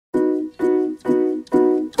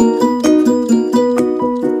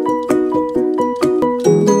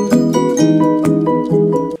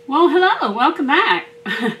welcome back.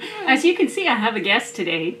 As you can see, I have a guest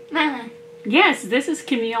today. Yes, this is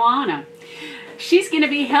Camille Ana. She's going to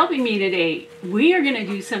be helping me today. We are going to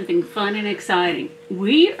do something fun and exciting.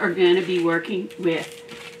 We are going to be working with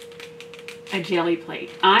a Gelli Plate.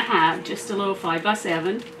 I have just a little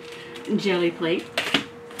 5x7 Gelli Plate.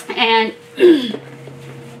 And do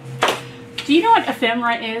you know what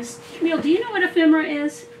ephemera is? Camille, do you know what ephemera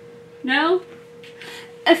is? No?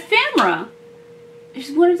 Ephemera is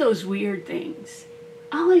one of those weird things.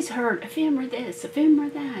 I always heard ephemera this, ephemera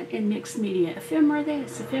that in mixed media. Ephemera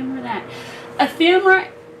this, ephemera that. Ephemera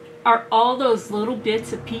are all those little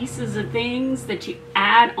bits of pieces of things that you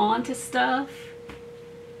add onto stuff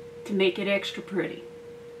to make it extra pretty.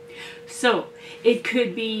 So it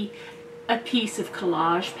could be a piece of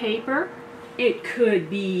collage paper. It could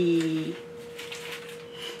be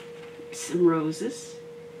some roses.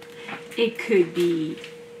 It could be,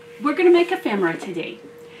 we're going to make ephemera today.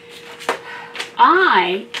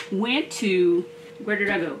 I went to, where did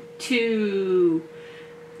I go? To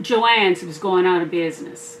Joann's. It was going out of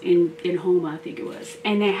business in Homa, I think it was.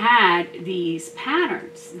 And they had these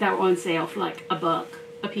patterns that were on sale for like $1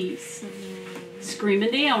 a piece.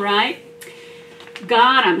 Screaming deal, right?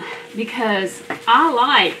 Got them because I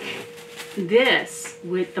like this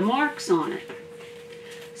with the marks on it.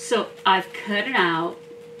 So I've cut it out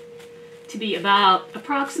to be about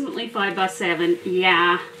approximately 5x7.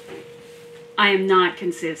 Yeah, I am not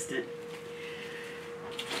consistent.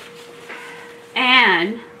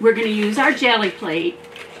 And we're going to use our Gelli Plate,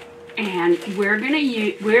 and we're going to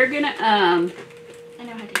I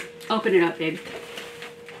know how to open it up, baby.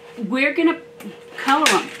 We're going to color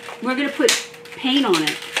them. We're going to put paint on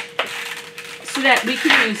it so that we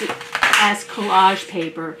can use it as collage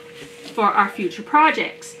paper for our future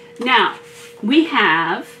projects. Now, we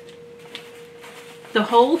have the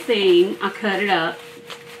whole thing. I cut it up.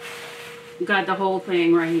 Got the whole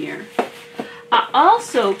thing right here. I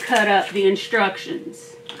also cut up the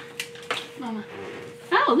instructions. Mama.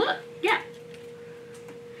 Oh, look. Yeah.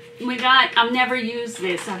 We got, I've never used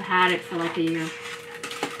this. I've had it for like a year.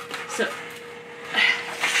 So,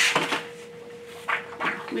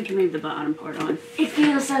 we can leave the bottom part on. It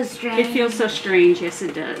feels so strange. It feels so strange. Yes,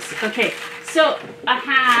 it does. Okay. So, I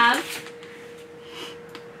have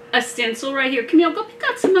a stencil right here. Camille, go pick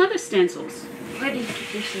out some other stencils. Where did you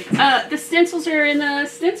keep your stencils? The stencils are in the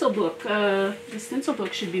stencil book. The stencil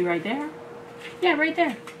book should be right there. Yeah, right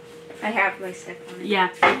there. I have my stuff on it. Yeah.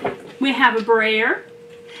 We have a brayer.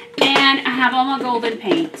 And I have all my golden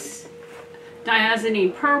paints.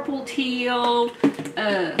 Diazonine purple, teal,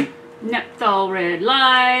 Nephthol red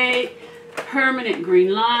light, permanent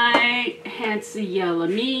green light, Hansa yellow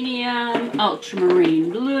medium, ultramarine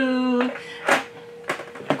blue,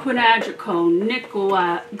 quinadricone nickel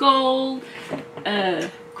white gold,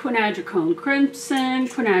 quinadricone crimson,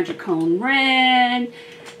 quinadricone red,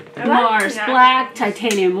 Mars black,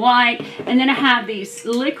 titanium white, and then I have these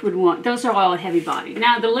liquid ones. Those are all heavy body.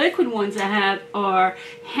 Now the liquid ones I have are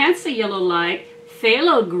Hansa yellow light,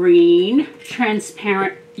 phthalo green,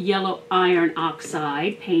 transparent yellow iron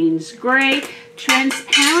oxide, Payne's gray,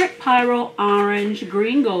 transparent pyro orange,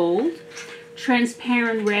 green gold,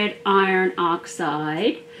 transparent red iron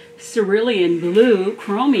oxide, cerulean blue,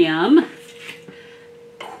 chromium,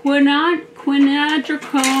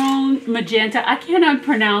 quinadricone magenta. I cannot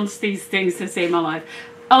pronounce these things to save my life.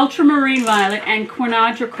 Ultramarine violet and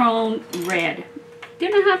quinadricone red.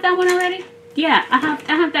 Didn't I have that one already? Yeah, I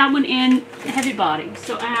have that one in heavy body.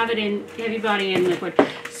 So I have it in heavy body and liquid.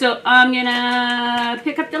 So I'm gonna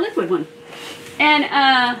pick up the liquid one. And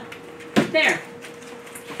there.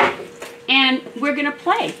 And we're gonna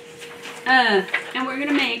play. And we're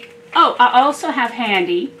gonna make, oh, I also have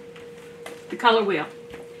handy the color wheel.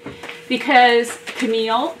 Because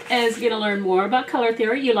Camille is gonna learn more about color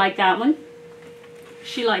theory. You like that one?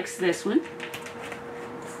 She likes this one.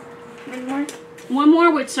 One more? One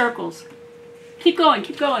more with circles. Keep going,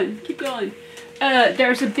 keep going, keep going.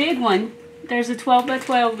 There's a big one. There's a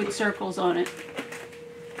 12x12 with circles on it.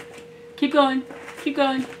 Keep going, keep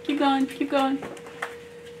going, keep going, keep going.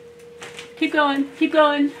 Keep going, keep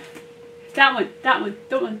going. That one, that one,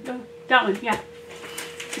 that one, that one, yeah.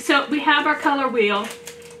 So we have our color wheel,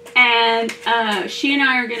 and she and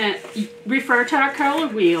I are gonna refer to our color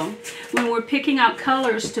wheel when we're picking out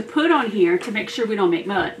colors to put on here to make sure we don't make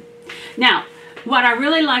mud. Now, what I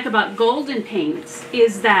really like about golden paints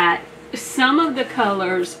is that some of the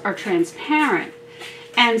colors are transparent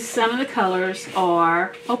and some of the colors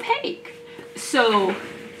are opaque. So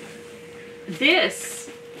this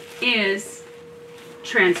is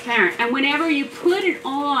transparent, and whenever you put it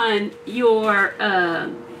on your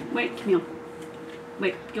wait, Camille,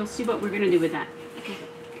 Wait, you'll see what we're going to do with that. Okay.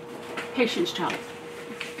 Patience, child.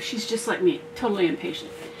 She's just like me, totally impatient.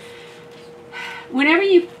 Whenever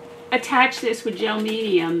you attach this with gel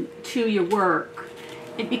medium to your work,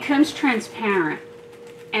 it becomes transparent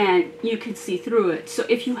and you can see through it. So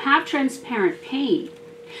if you have transparent paint,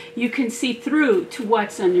 you can see through to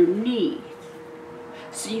what's underneath.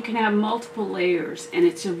 So you can have multiple layers and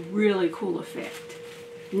it's a really cool effect.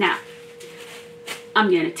 Now, I'm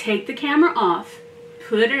going to take the camera off,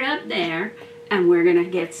 put it up there, and we're going to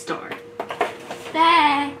get started.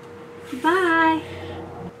 Bye. Bye.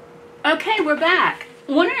 Okay, we're back.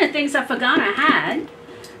 One of the things I forgot I had,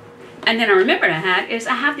 and then I remembered I had, is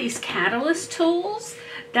I have these catalyst tools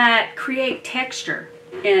that create texture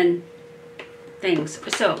in things.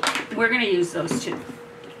 So we're going to use those too.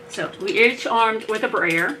 So we each armed with a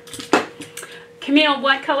brayer. Camille,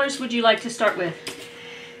 what colors would you like to start with?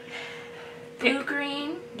 Blue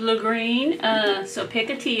green. Blue green. So pick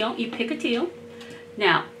a teal. You pick a teal.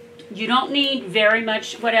 Now, you don't need very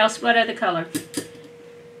much. What else? What other color?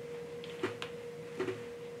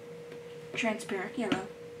 Transparent yellow.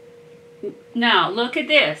 Now, look at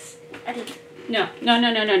this. I did. No.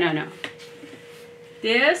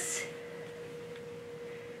 This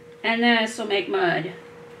and this will make mud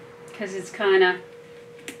because it's kind of.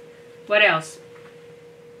 What else?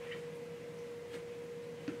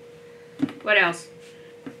 What else?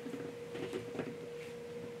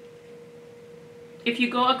 If you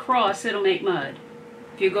go across, it'll make mud.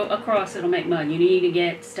 If you go across, it'll make mud. You need to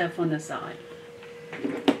get stuff on the side.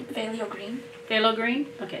 Phthalo green. Phthalo green?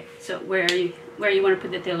 Okay, so where you want to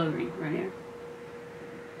put the phthalo green? Right here.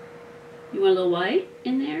 You want a little white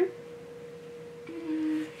in there?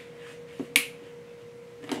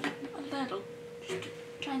 A little.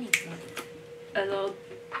 Tiny bit. A little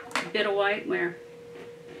bit of white where?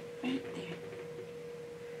 Right there.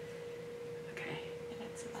 Okay.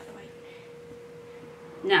 That's a lot of white.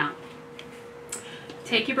 Now,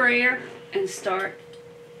 take your brayer and start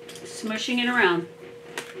smushing it around.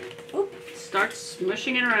 Oop. Start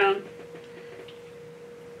smushing it around.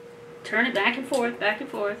 Turn it back and forth, back and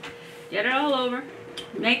forth. Get it all over.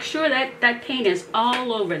 Make sure that that paint is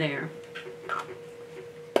all over there.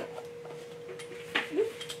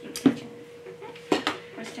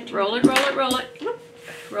 Roll it, roll it, roll it.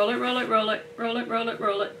 Roll it, roll it, roll it. Roll it, roll it,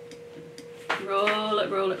 roll it. Roll it,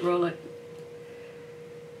 roll it, roll it.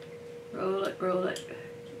 Roll it, roll it.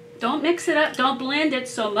 Don't mix it up. Don't blend it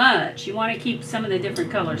so much. You want to keep some of the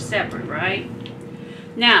different colors separate, right?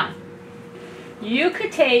 Now, you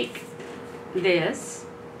could take this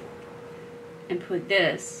and put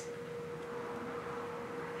this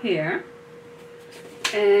here.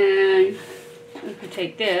 And you could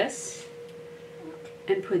take this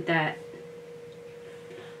and put that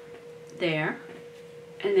there.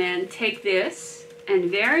 And then take this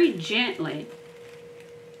and very gently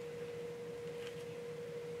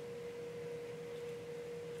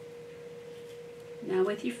now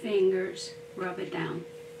with your fingers, rub it down.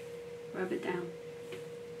 Rub it down.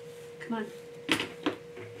 Come on.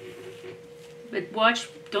 But watch,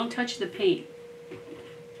 don't touch the paint.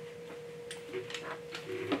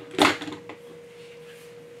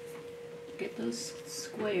 Get those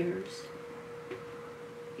squares.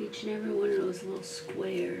 Each and every one of those little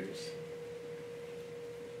squares.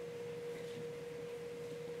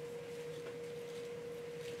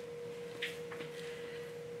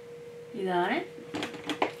 You got it?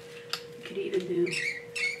 You could even do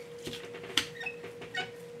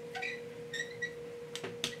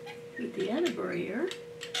with the other brayer,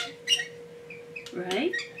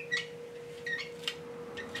 right?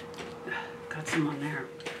 Got some on there.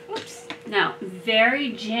 Oops. Now,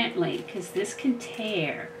 very gently, because this can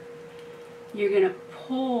tear, you're going to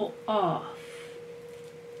pull off.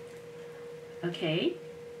 Okay?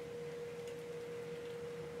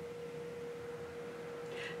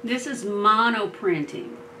 This is mono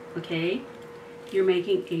printing, okay? You're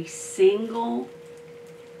making a single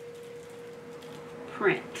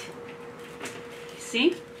print.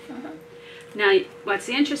 See? Now, what's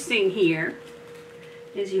interesting here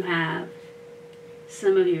is you have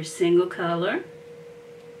some of your single color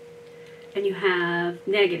and you have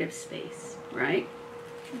negative space, right?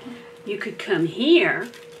 You could come here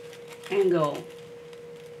and go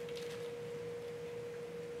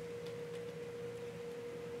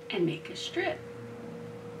and make a strip,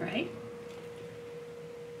 right?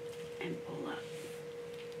 And pull up.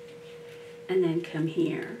 And then come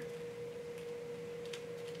here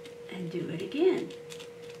and do it again.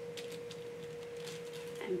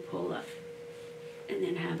 And pull up. And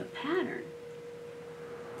then have a pattern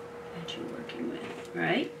that you're working with,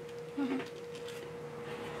 right?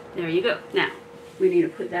 There you go. Now, We need to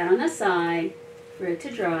put that on the side for it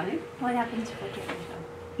to dry. What happens if I get it?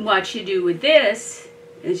 What you do with this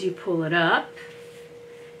is you pull it up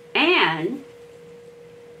and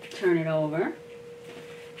turn it over.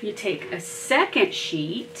 You take a second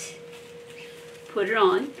sheet, put it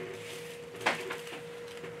on,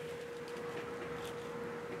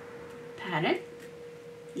 pat it.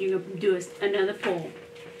 You can do another pull.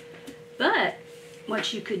 But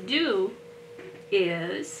what you could do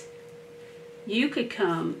is you could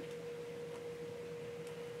come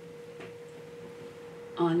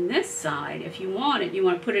on this side if you want it. You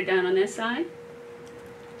want to put it down on this side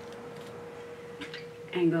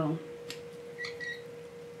and go.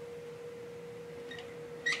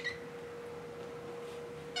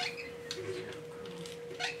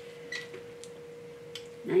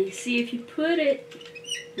 Now you see if you put it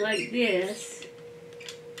like this,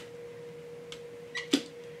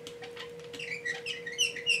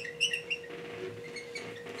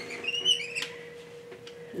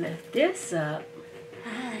 lift this up.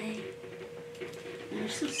 Hi. You're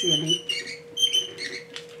so silly.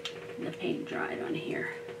 The paint dried on here.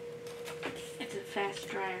 It's a fast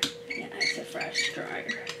dryer. Yeah, it's a fresh dryer.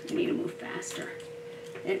 I need to move faster.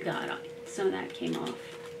 It got on. Some of that came off.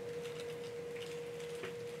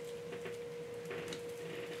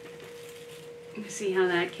 You see how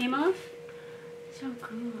that came off? So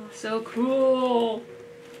cool. So cool.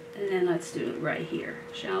 And then let's do it right here,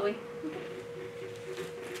 shall we?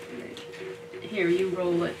 Here, you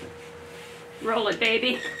roll it. Roll it,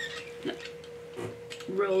 baby. No.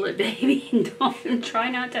 Roll it, baby. Don't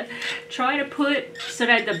try to put so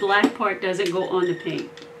that the black part doesn't go on the paint.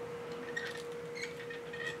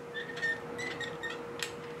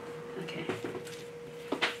 Okay.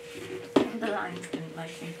 The lines didn't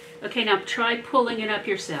like me. Okay, now try pulling it up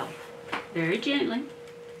yourself, very gently,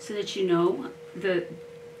 so that you know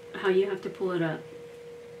how you have to pull it up.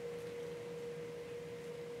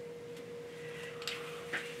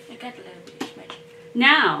 I got a little bit of smudge.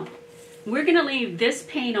 Now, we're going to leave this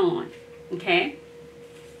paint on, okay?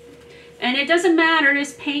 And it doesn't matter,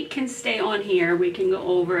 this paint can stay on here. We can go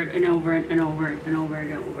over it and over it and over it and over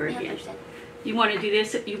it and over Yeah, again. You want to do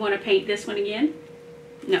this, you want to paint this one again?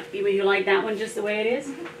 No, you like that one just the way it is?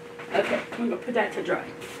 Mm-hmm. Okay, we're going to put that to dry.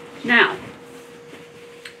 Now,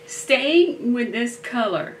 staying with this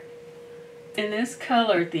color and this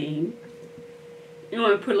color theme, you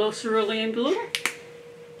want to put a little cerulean blue?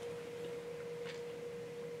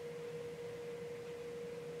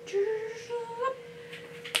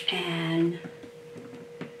 And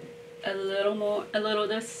a little more, a little of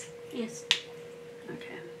this? Yes.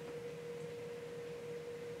 Okay.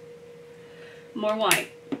 More white,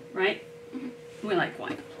 right? Mm-hmm. We like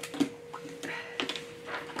white.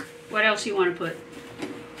 What else you want to put?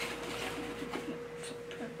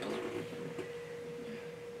 Purple.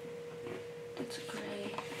 That's a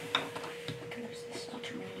gray. What color is this?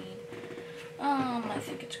 Ultramarine. I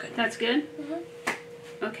think it's good. That's good? Mm-hmm.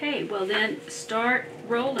 Okay, well then start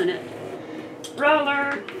rolling it.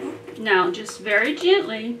 Roller! Now just very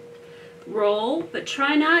gently roll, but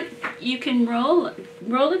try not, you can roll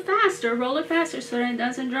it faster so that it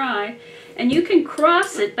doesn't dry. And you can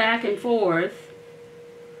cross it back and forth.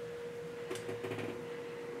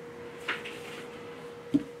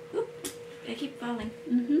 Oop, I keep falling.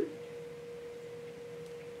 Mm-hmm.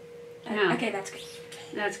 Now, okay, that's good.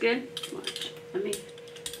 That's good? Watch. Let me...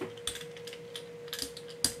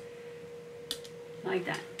 Like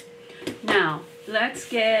that. Now, let's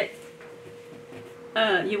get,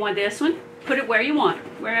 you want this one? Put it where you want,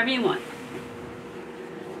 wherever you want.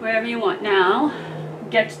 Wherever you want. Now,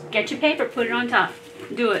 get your paper, put it on top.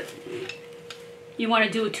 Do it. You want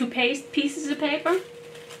to do two pieces of paper?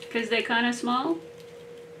 Because they're kind of small?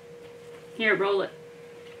 Here, roll it.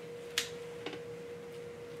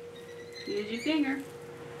 Use your finger.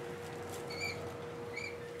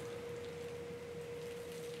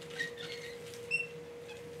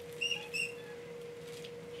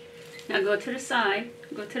 Now go to the side.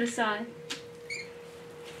 Go to the side.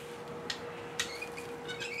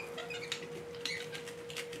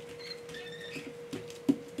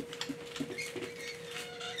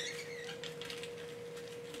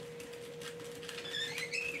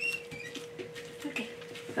 Okay.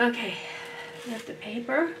 Okay. Lift the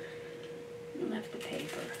paper. Lift the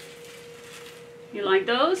paper. You like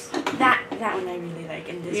those? That one I really like,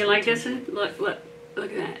 and this. You one like too. this one?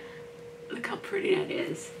 Look at that. Look how pretty that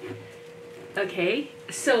is. Okay,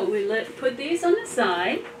 so we put these on the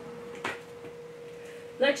side.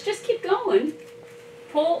 Let's just keep going.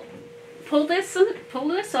 Pull this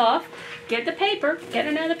off. Get the paper. Get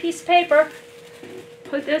another piece of paper.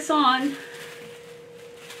 Put this on.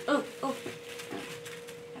 Oh.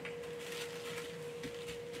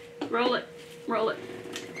 Roll it. Roll it.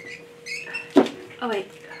 Oh wait,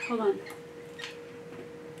 hold on.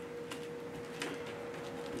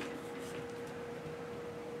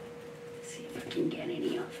 See if I can get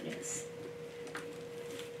any off of this.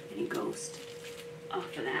 Any ghost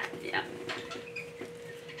off of that, yeah.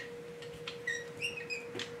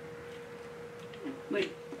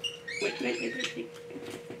 Wait.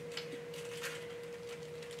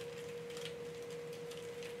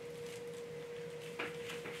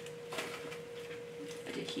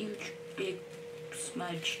 It's a huge, big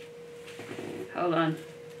smudge. Hold on.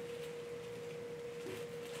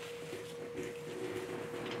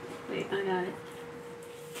 Wait, I got it.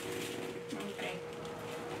 Okay.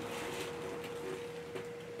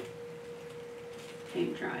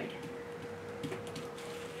 Paint dried.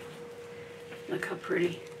 Look how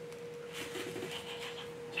pretty.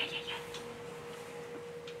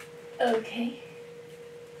 Okay.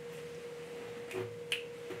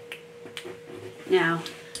 Now,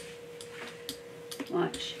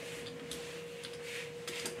 watch.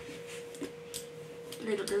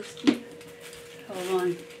 Little ghosty. Hold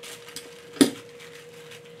on.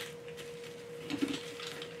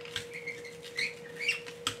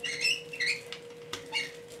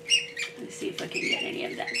 Let's see if I can get any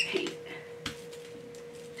of that paint.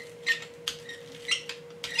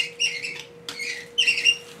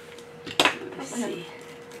 Let's see.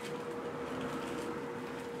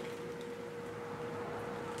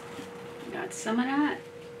 Got some of that.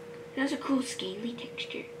 It has a cool scaly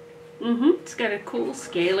texture. It's got a cool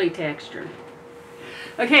scaly texture.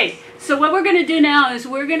 Okay, so what we're gonna do now is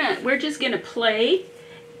we're just gonna play,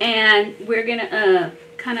 and we're gonna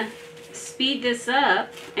kind of speed this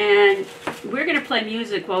up, and we're gonna play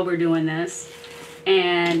music while we're doing this,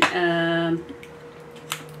 and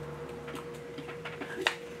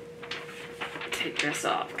take this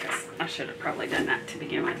off because I should have probably done that to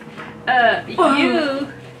begin with. You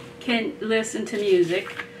can listen to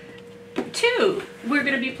music too. We're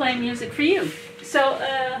gonna be playing music for you. So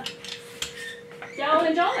y'all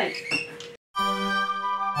enjoy.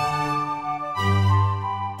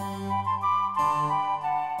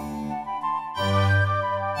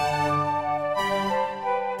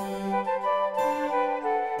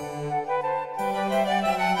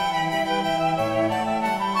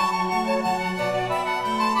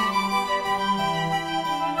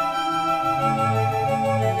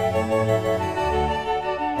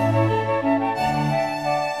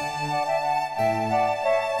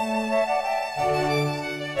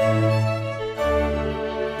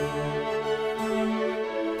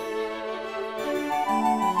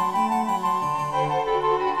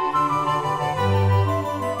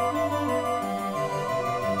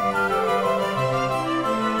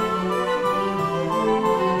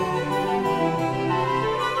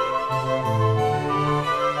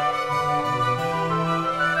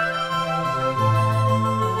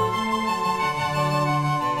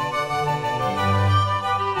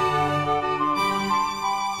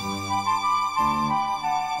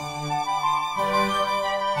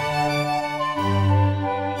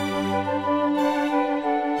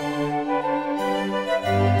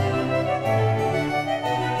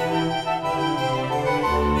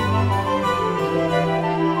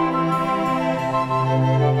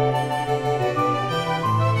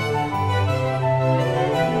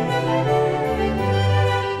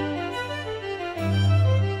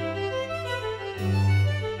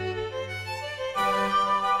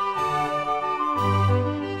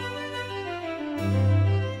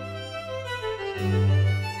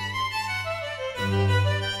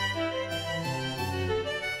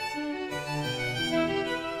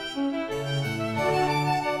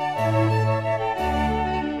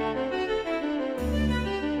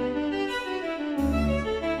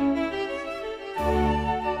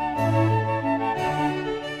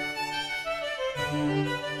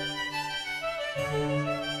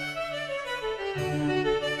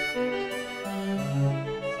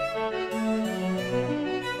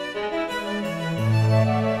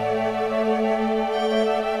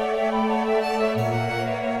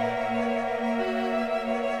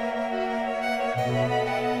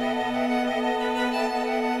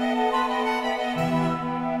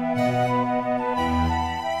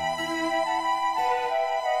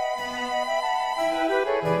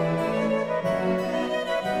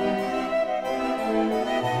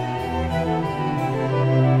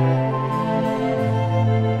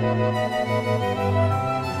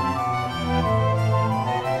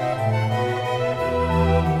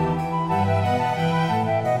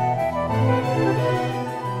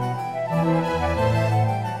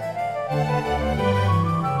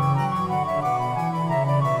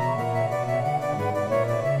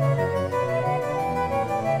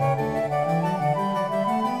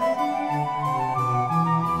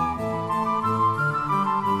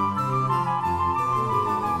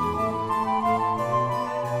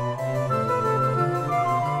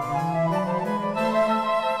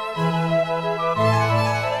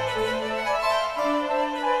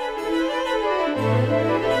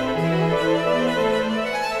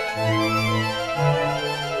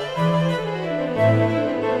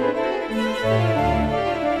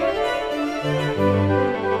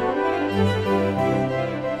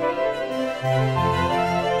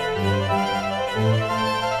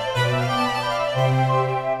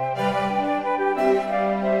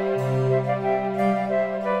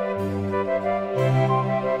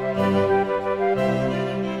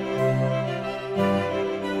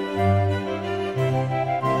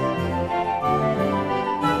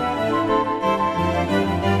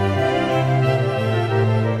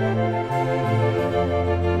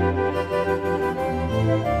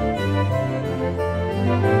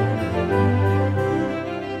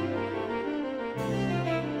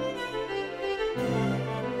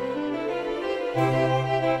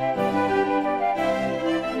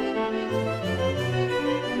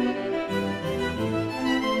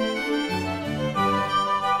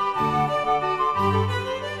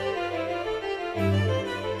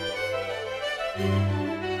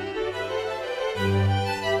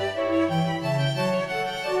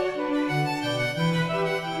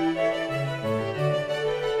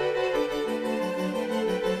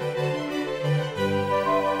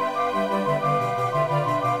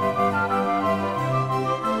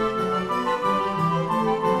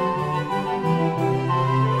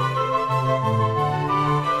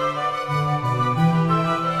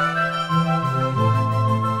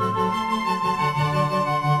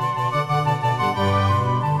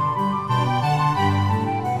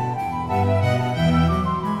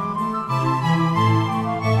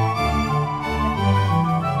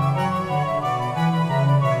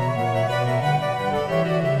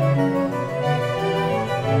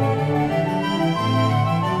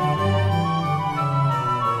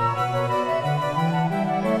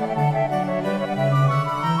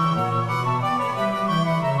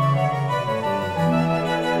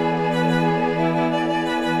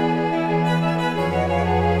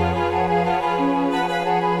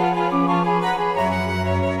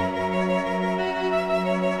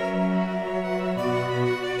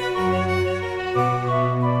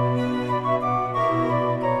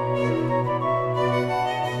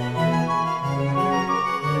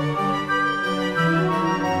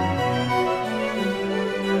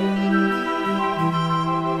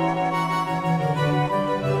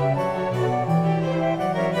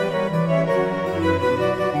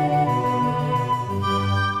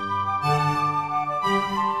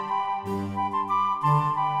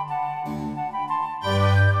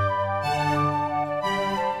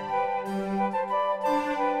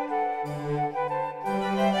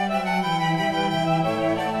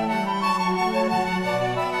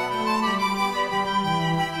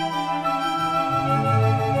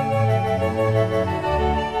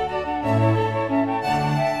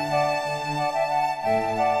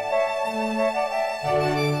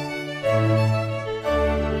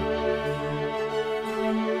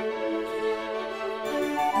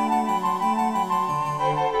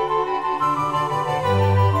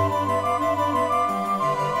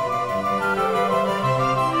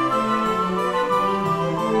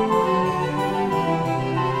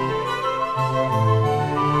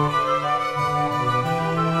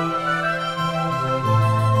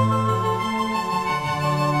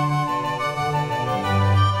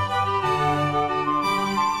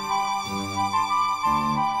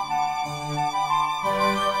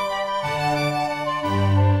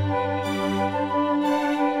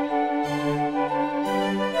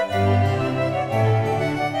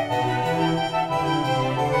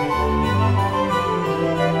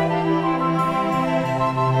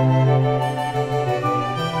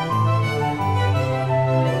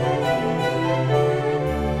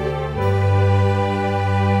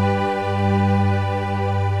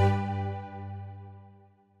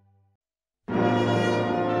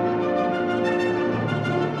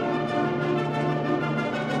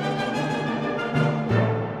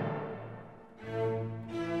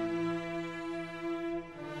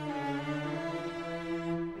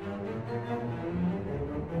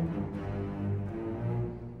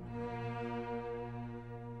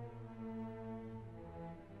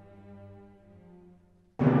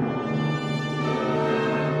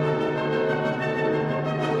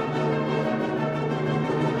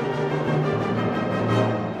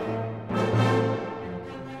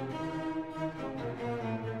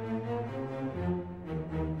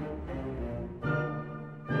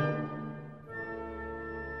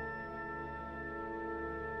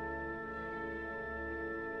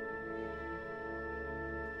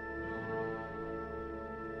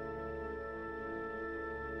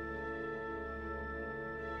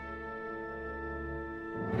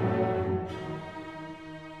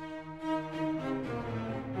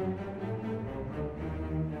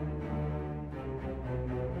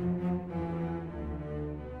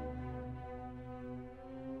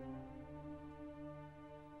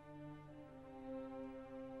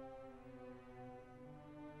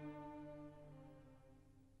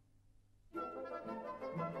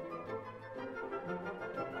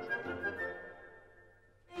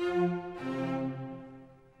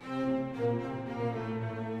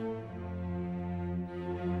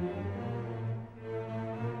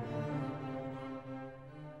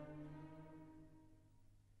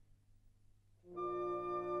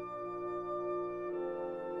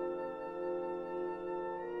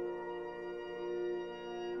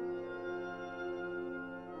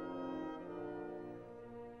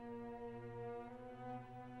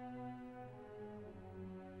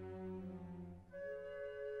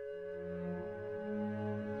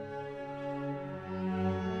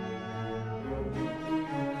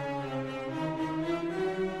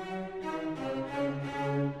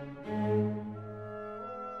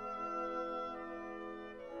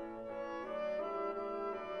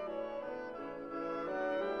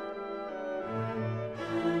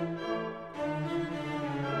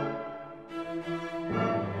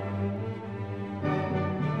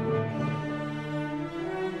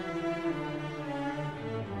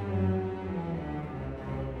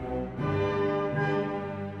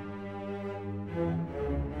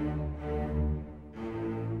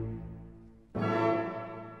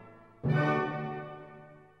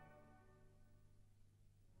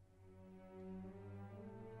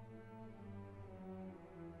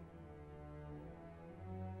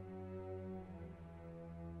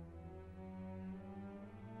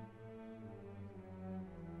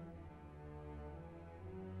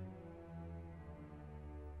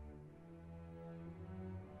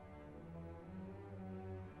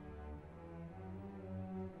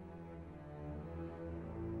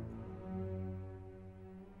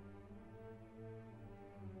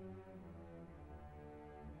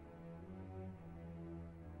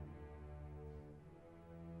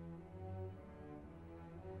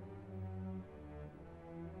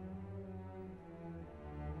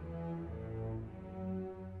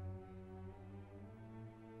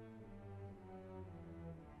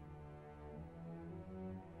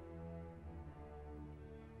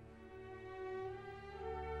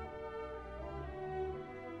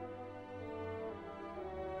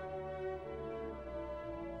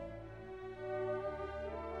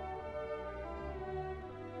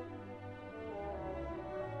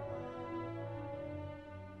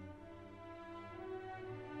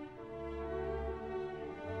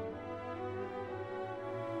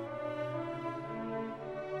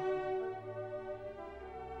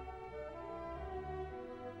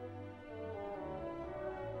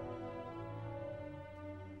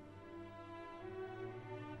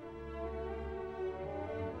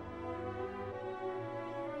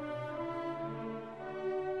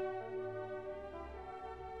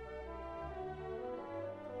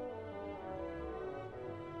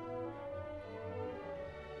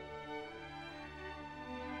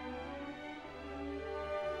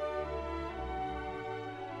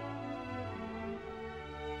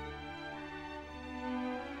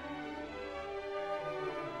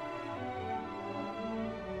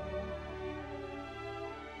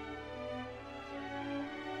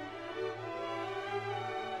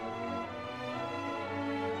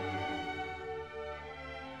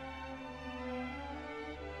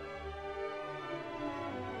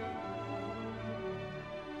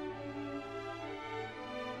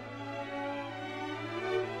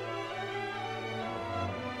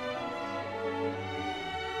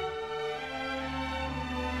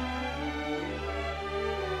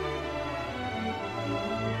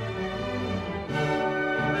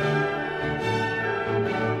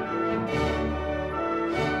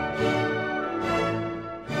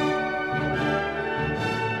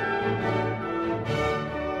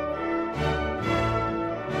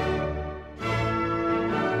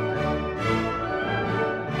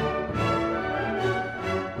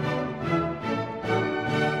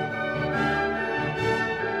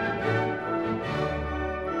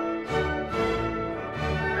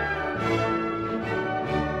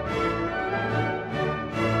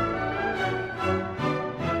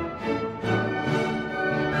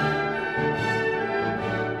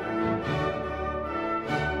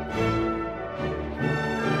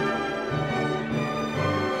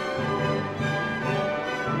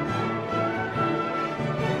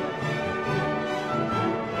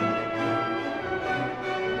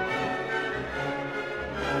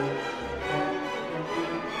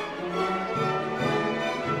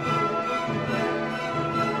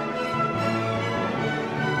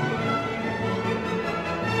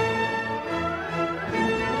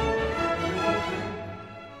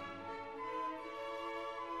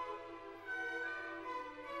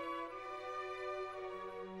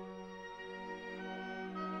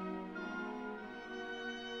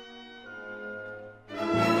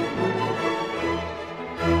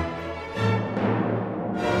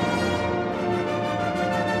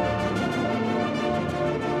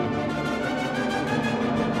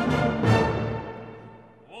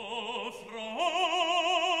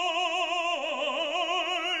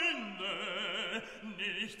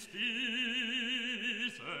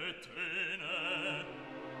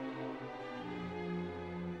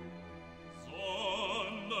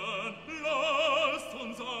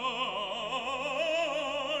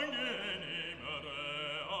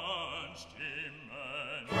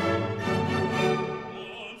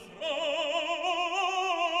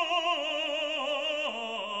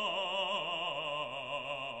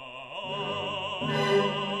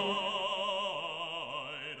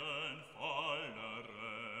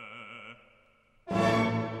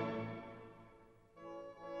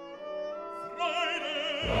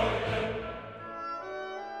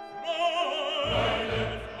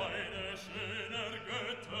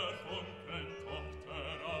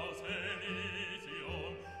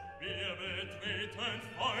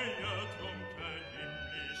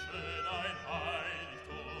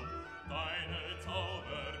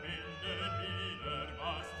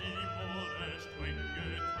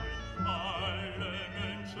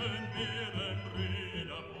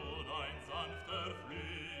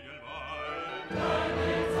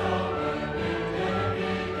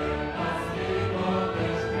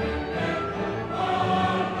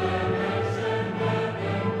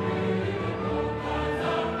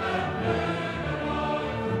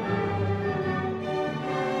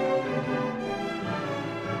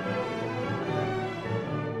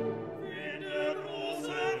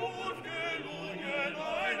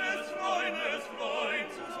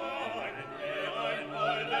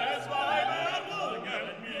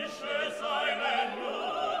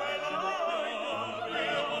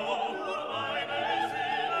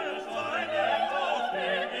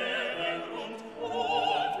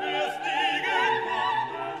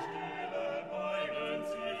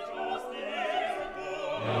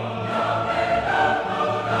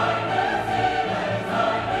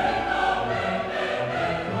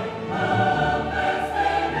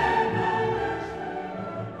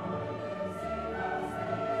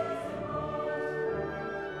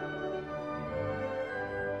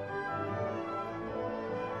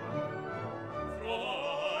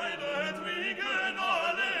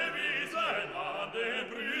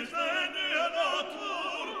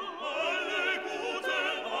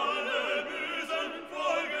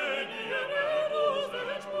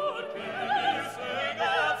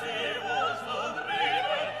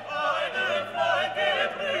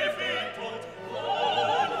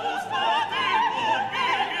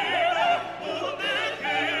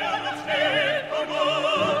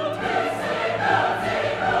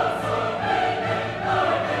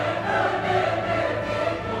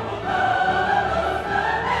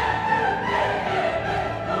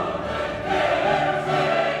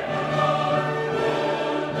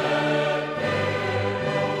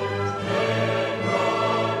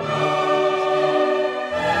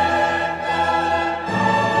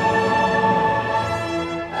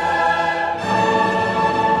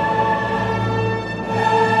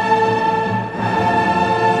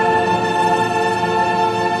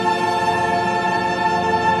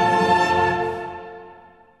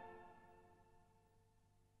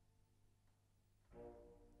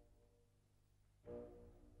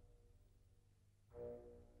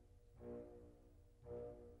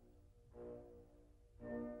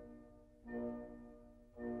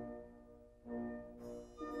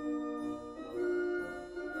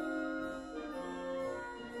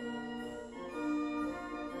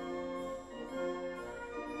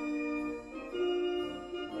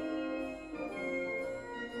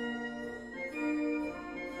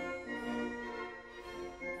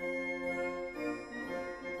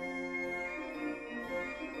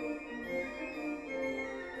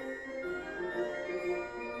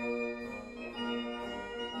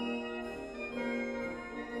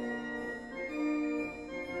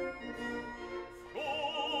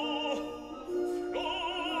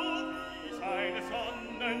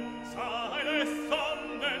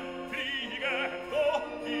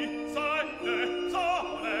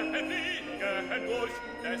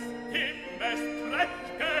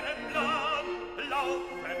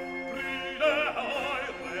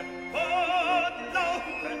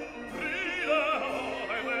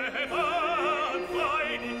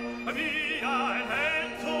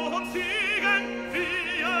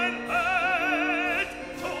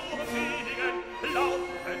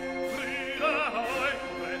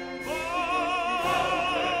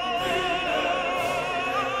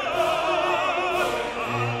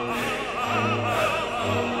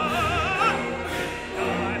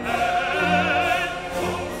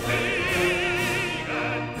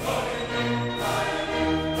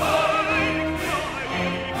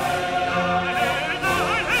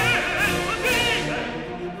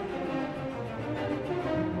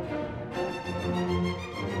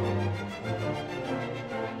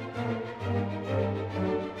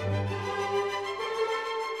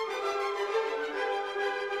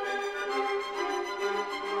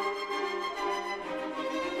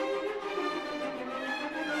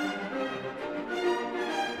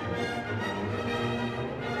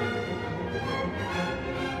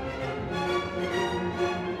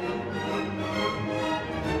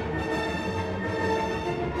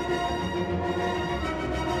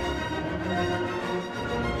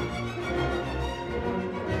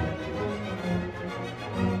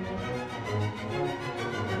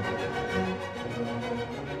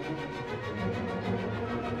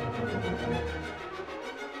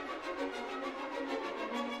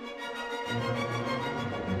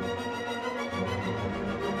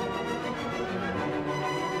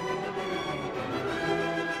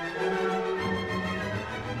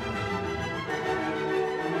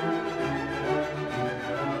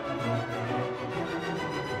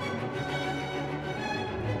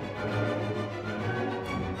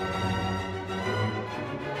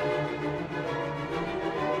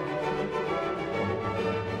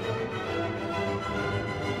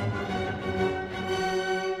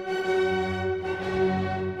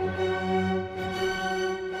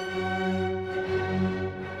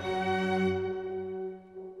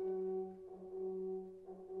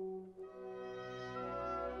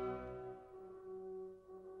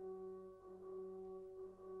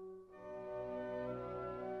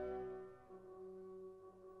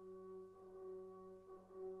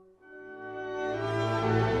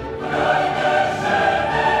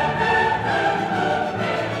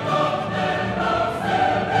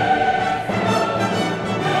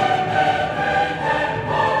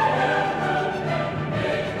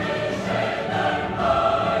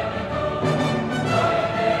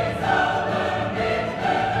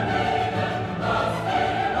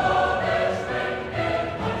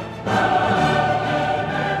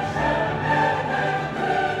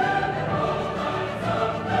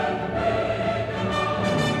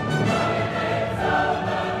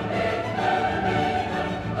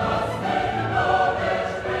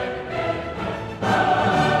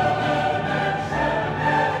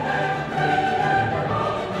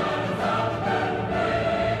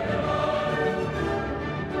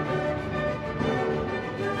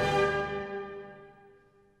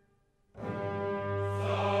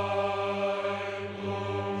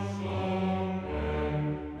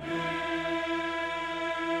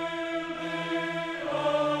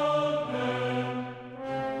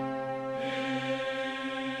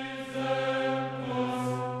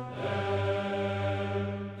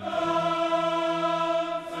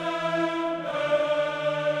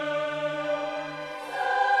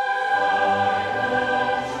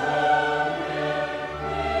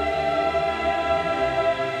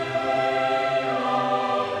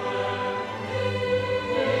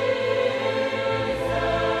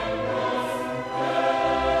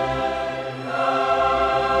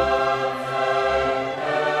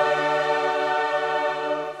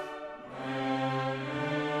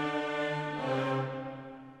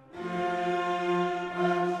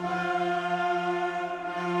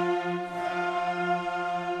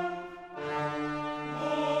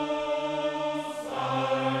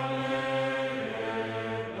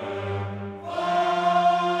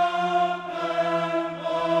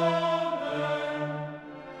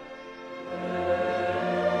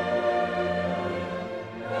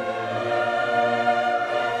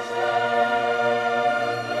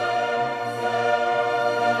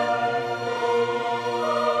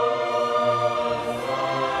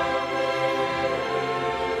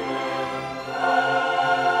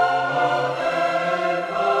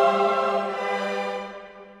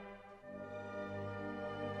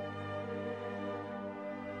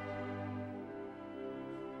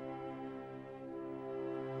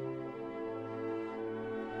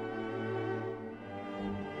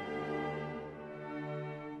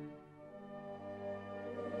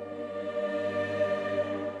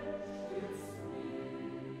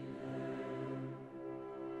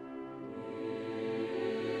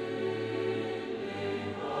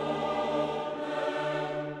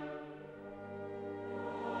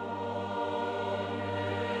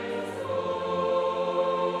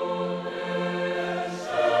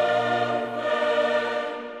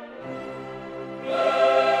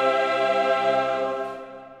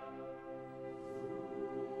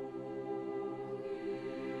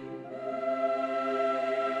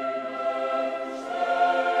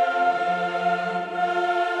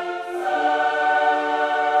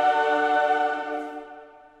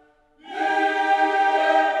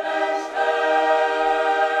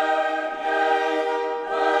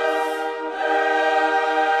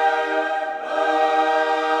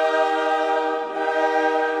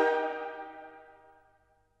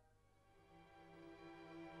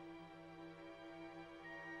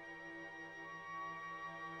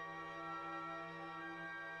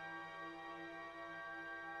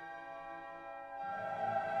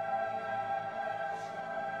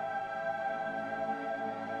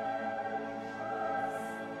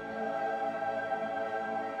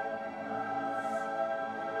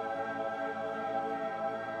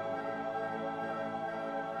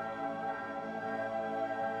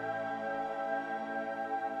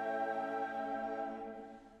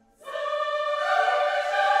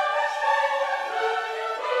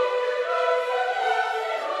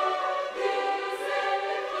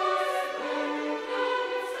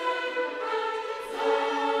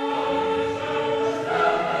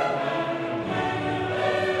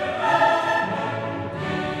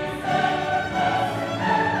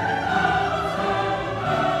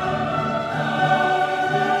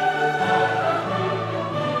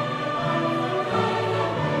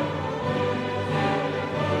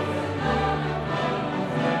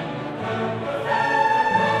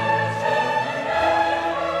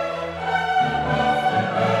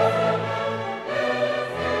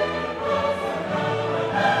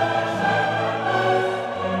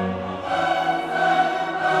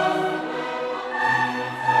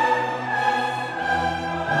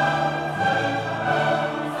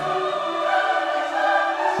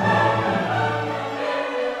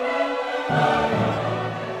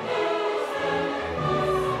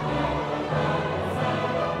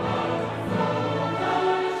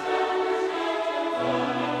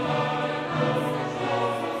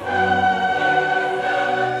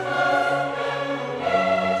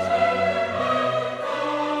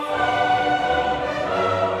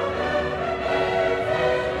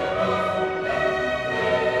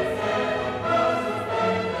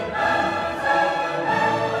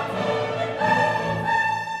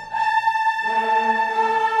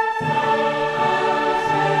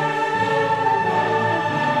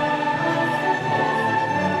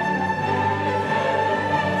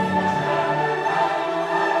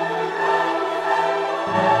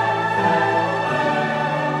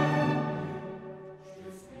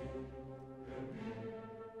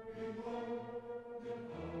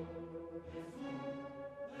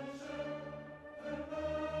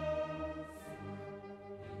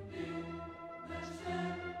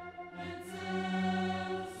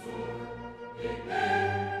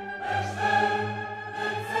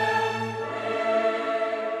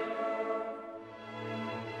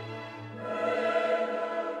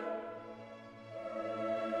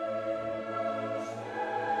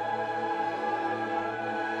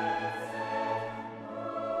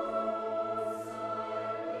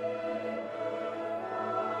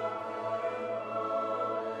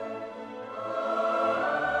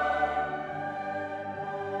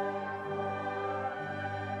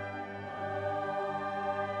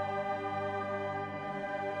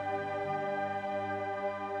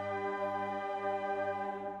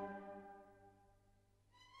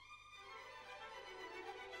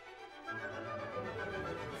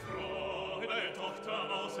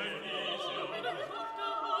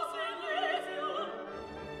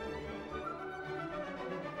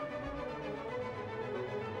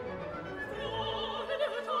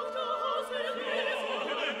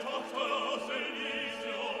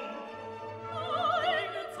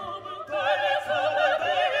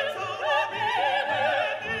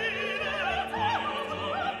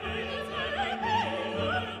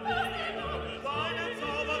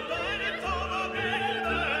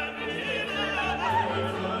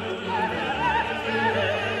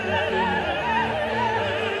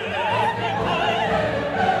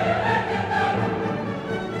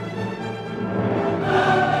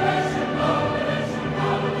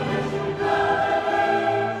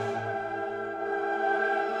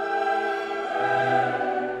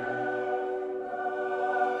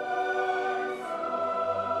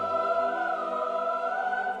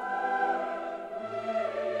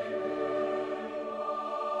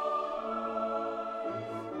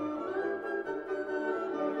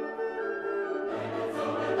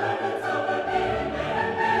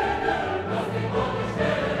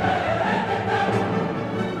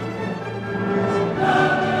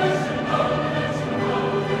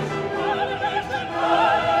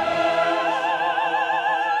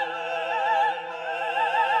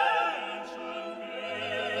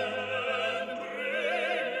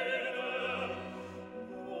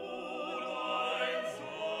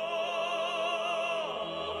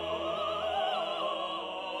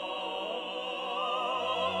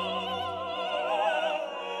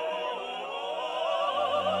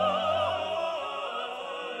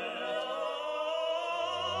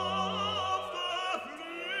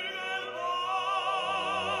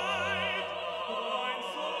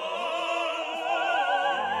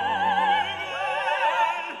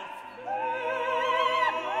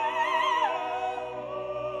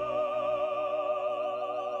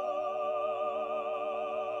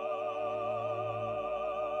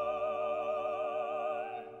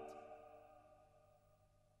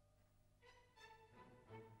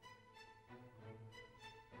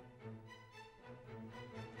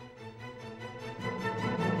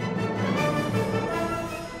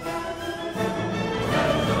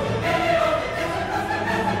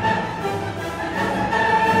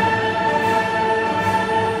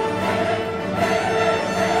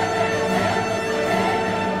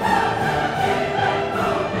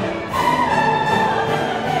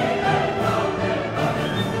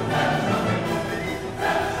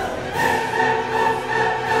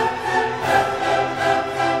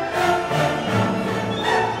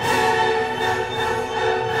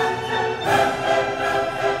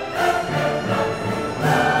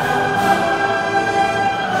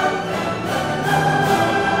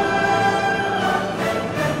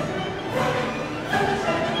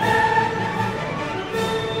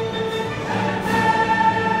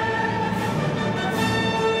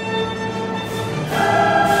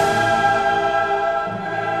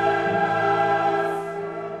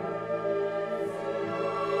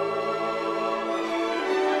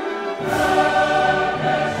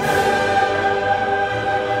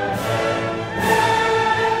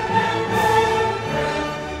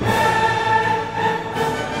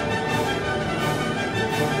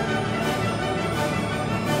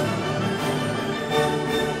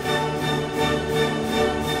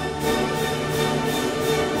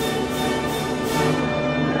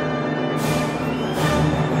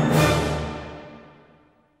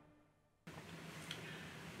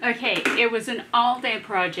 It was an all-day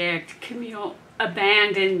project. Camille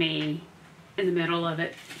abandoned me in the middle of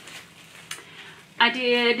it. I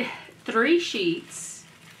did 3 sheets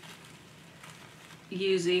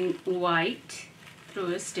using white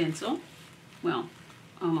through a stencil. Well,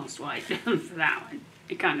 almost white for that one.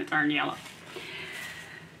 It kind of turned yellow.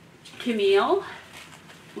 Camille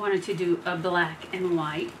wanted to do a black and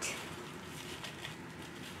white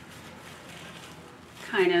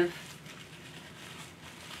kind of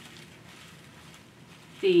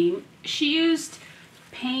theme. She used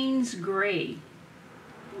Payne's Gray,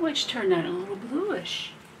 which turned out a little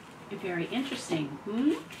bluish. Very interesting.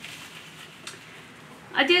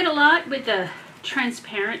 I did a lot with the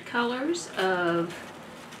transparent colors of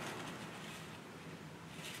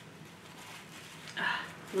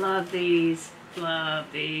love these,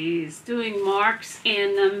 doing marks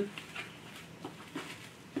in them.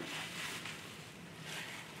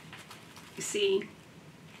 See,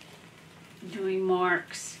 doing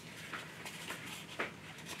marks.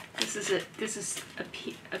 This is a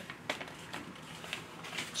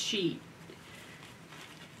sheet.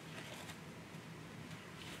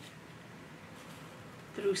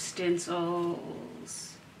 Through stencils.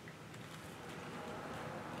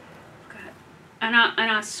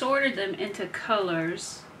 And I sorted them into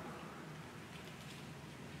colors,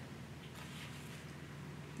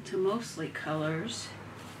 into mostly colors,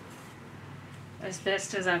 as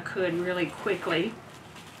best as I could really quickly.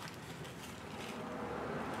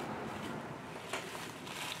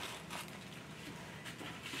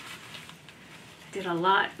 Did a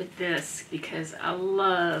lot with this because I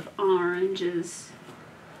love oranges.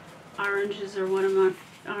 Oranges are one of my,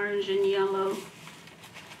 orange and yellow,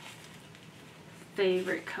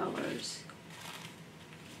 favorite colors.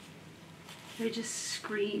 They just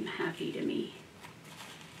scream happy to me.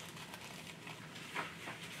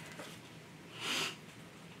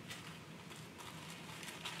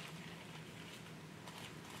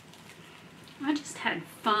 I just had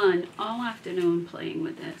fun all afternoon playing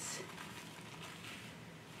with this.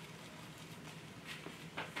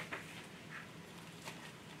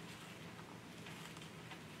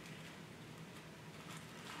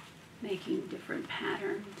 Making different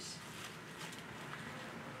patterns.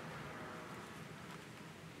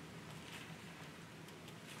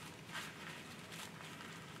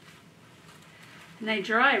 And they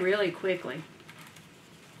dry really quickly.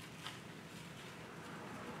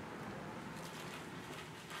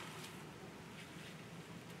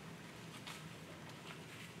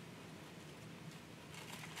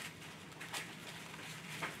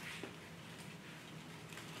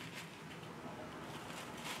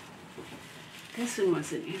 This one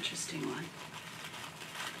was an interesting one.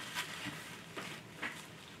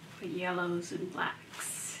 With yellows and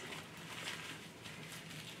blacks.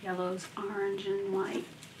 Yellows, orange, and white.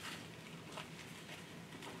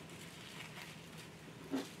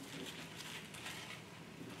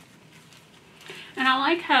 And I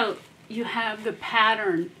like how you have the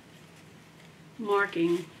pattern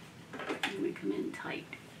marking. Let me come in tight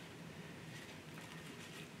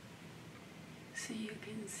so you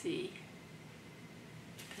can see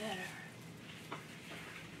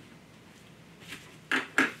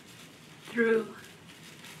better through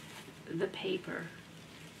the paper,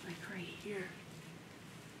 like right here.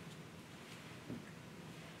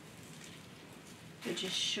 It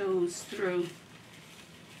just shows through.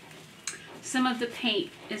 Some of the paint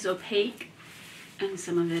is opaque and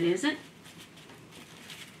some of it isn't.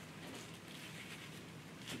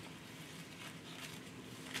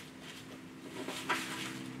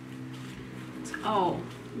 It's all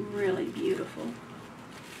really beautiful.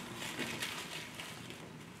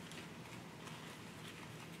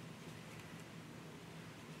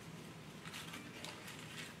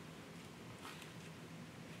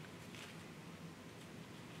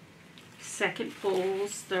 Second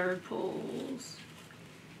pulls, third pulls.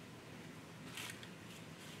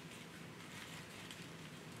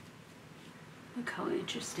 Look how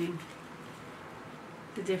interesting.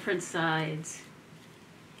 The different sides.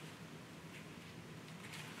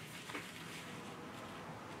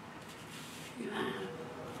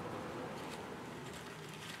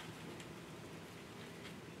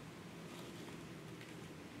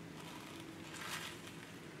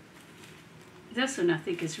 This one I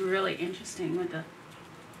think is really interesting with the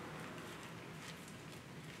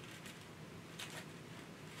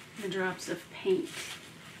drops of paint.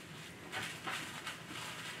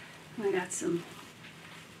 I got some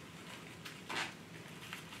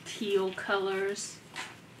teal colors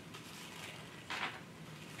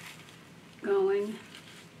going.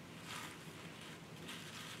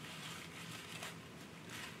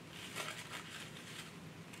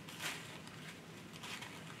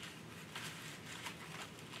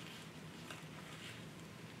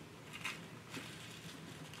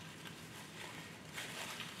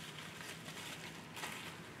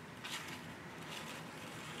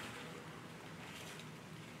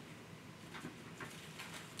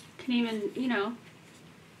 Can even, you know,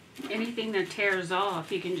 anything that tears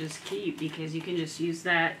off, you can just keep, because you can just use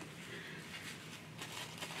that.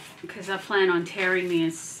 Because I plan on tearing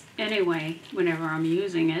these anyway whenever I'm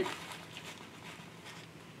using it.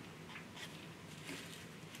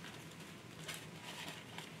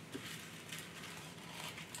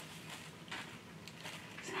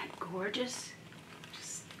 Isn't that gorgeous?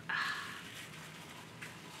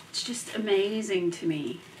 It's just amazing to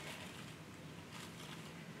me.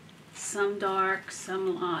 Some dark,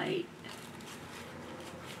 some light.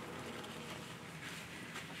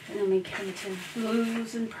 And then we come to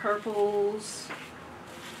blues and purples.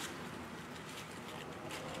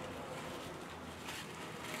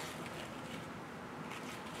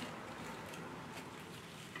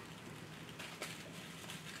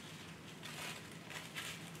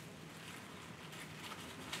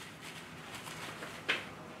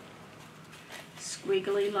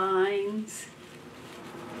 Squiggly lines.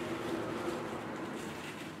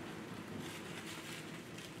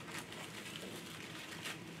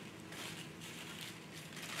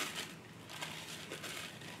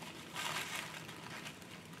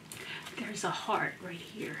 There's a heart right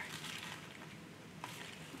here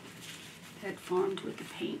that formed with the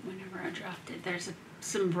paint whenever I dropped it. There's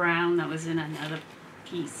some brown that was in another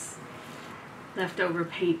piece, leftover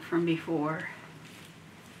paint from before.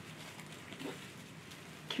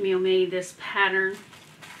 Camille made this pattern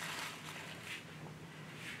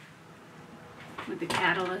with the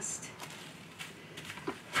catalyst.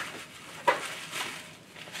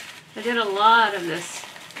 I did a lot of this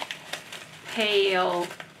pale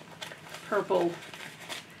purple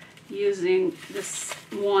using this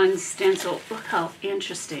one stencil. Look how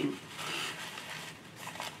interesting.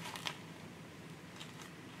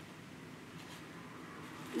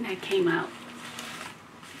 And that came out.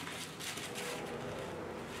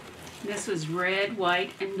 This was red,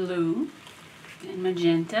 white, and blue, and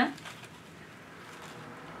magenta.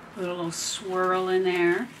 Put a little swirl in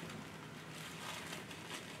there.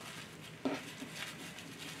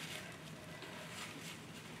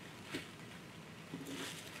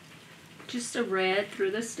 Just a red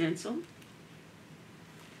through the stencil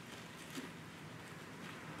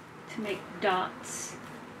to make dots.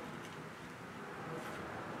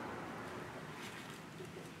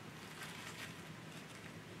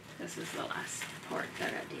 This is the last part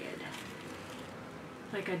that I did.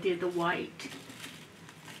 Like I did the white.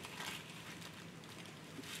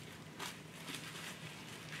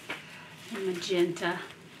 And magenta.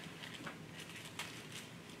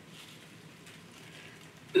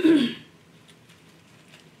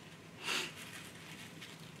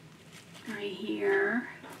 Right here.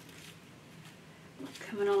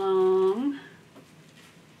 Coming along.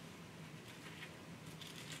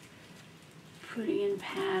 Putting in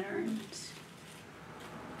patterns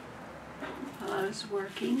while I was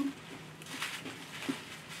working.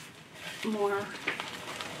 More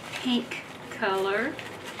pink color,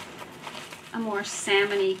 a more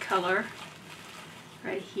salmon-y color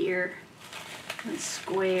right here, and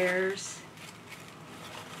squares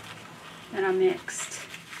that I mixed.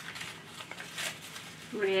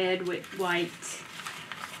 Red with white,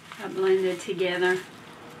 I blended together.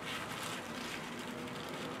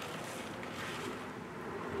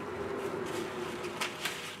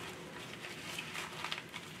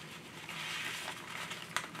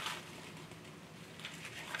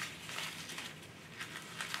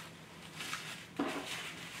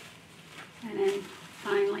 And then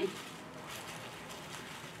finally,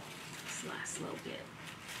 this last little bit.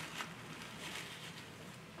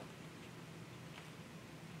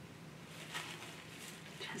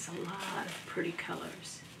 It has a lot of pretty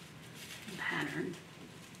colors and pattern.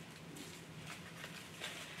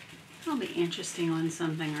 It'll be interesting on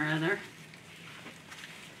something or other.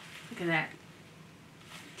 Look at that.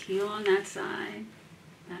 Teal on that side,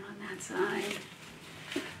 that on that side.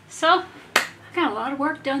 So, I got a lot of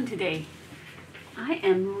work done today. I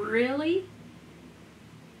am really,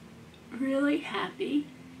 really happy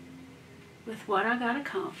with what I got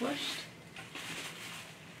accomplished.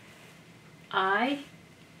 I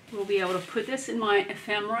will be able to put this in my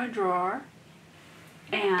ephemera drawer,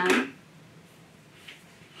 and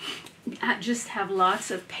I just have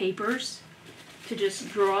lots of papers to just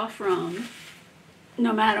draw from,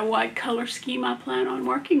 no matter what color scheme I plan on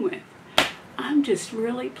working with. I'm just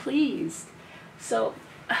really pleased. So,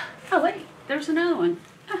 oh wait, there's another one.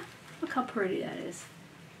 Ah, look how pretty that is.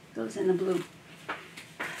 Goes in the blue.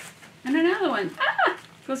 And another one. Ah,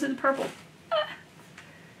 goes in the purple. Ah.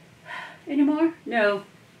 Any more? No.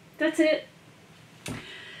 That's it.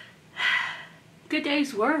 Good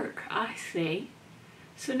day's work, I say.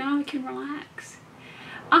 So now I can relax.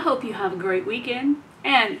 I hope you have a great weekend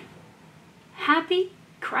and happy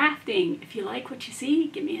crafting. If you like what you see,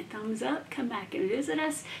 give me a thumbs up. Come back and visit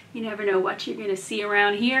us. You never know what you're going to see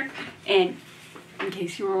around here. And in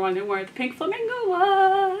case you were wondering where the Pink Flamingo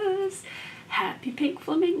was, happy Pink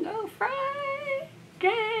Flamingo Friday.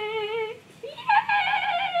 Yay!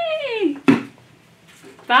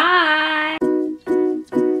 Bye.